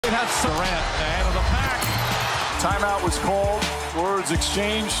could have Durant ahead of the pack. Timeout was called. Words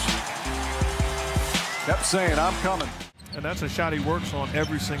exchanged. Kept saying, I'm coming. And that's a shot he works on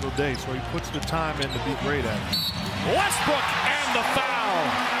every single day, so he puts the time in to be great at it. Westbrook and the foul.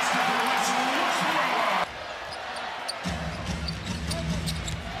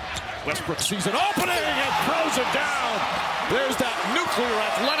 Westbrook sees an opening and throws it down. There's that nuclear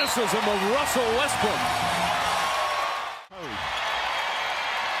athleticism of Russell Westbrook.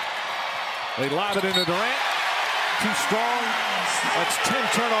 They lob it into Durant. Too strong. That's 10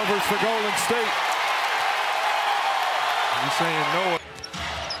 turnovers for Golden State. He's saying no.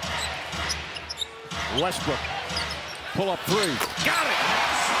 Westbrook. Pull up three. Got it.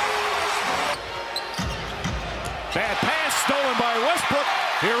 Bad pass stolen by Westbrook.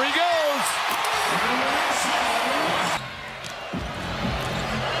 Here he goes.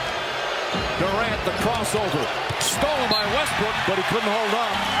 Durant, the crossover. Stolen by Westbrook, but he couldn't hold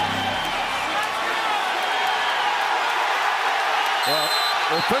on. Well,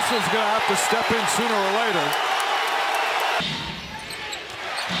 officials going to have to step in sooner or later.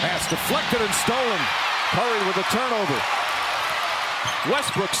 Pass deflected and stolen. Curry with a turnover.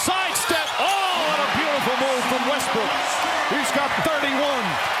 Westbrook sidestep. Oh, what a beautiful move from Westbrook. He's got 31.